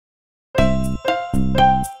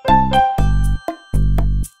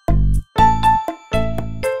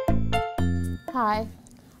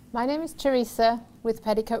My name is Teresa with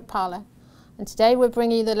Petticoat Parlor, and today we're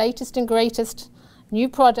bringing you the latest and greatest new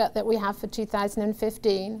product that we have for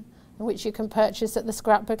 2015, and which you can purchase at the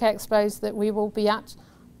Scrapbook Expos that we will be at,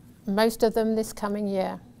 most of them this coming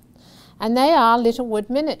year. And they are little wood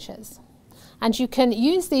miniatures. And you can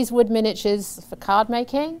use these wood miniatures for card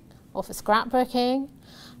making or for scrapbooking.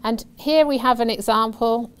 And here we have an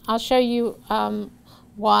example. I'll show you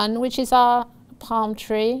one, which is our palm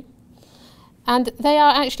tree. And they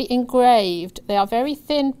are actually engraved. They are very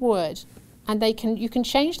thin wood, and you can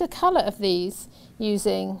change the colour of these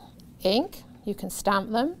using ink. You can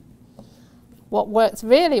stamp them. What works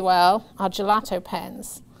really well are gelato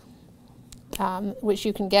pens, which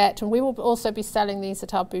you can get, and we will also be selling these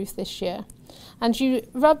at our booth this year. And you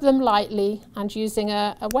rub them lightly, and using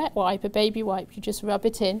a wet wipe, a baby wipe, you just rub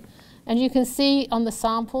it in, and you can see on the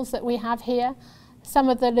samples that we have here some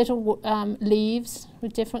of the little leaves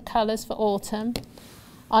with different colours for autumn.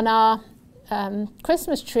 On our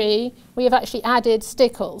Christmas tree, we have actually added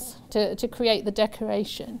stickles to create the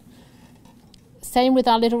decoration. Same with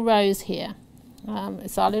our little rose here.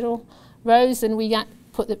 It's our little rose, and we added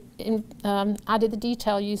the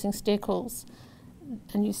detail using stickles,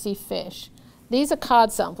 and you see fish. These are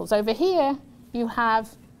card samples. Over here, you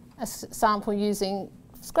have a sample using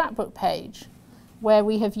scrapbook page, where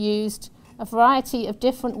we have used a variety of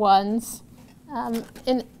different ones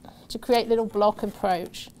to create little block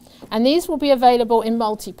approach. And these will be available in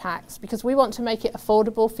multi-packs because we want to make it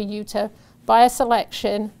affordable for you to buy a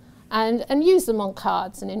selection and use them on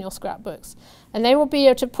cards and in your scrapbooks. And they will be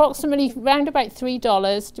at approximately around about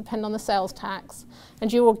 $3, depending on the sales tax.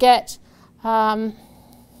 And you will get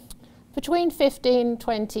between 15 and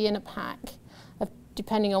 20 in a pack,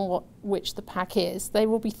 depending on which the pack is. They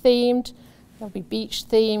will be themed. There'll be beach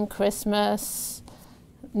theme, Christmas,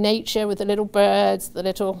 nature with the little birds, the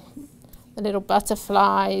little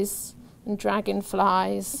butterflies and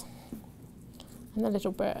dragonflies, and the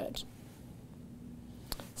little bird.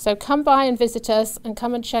 So come by and visit us, and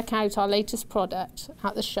come and check out our latest product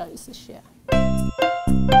at the shows this year.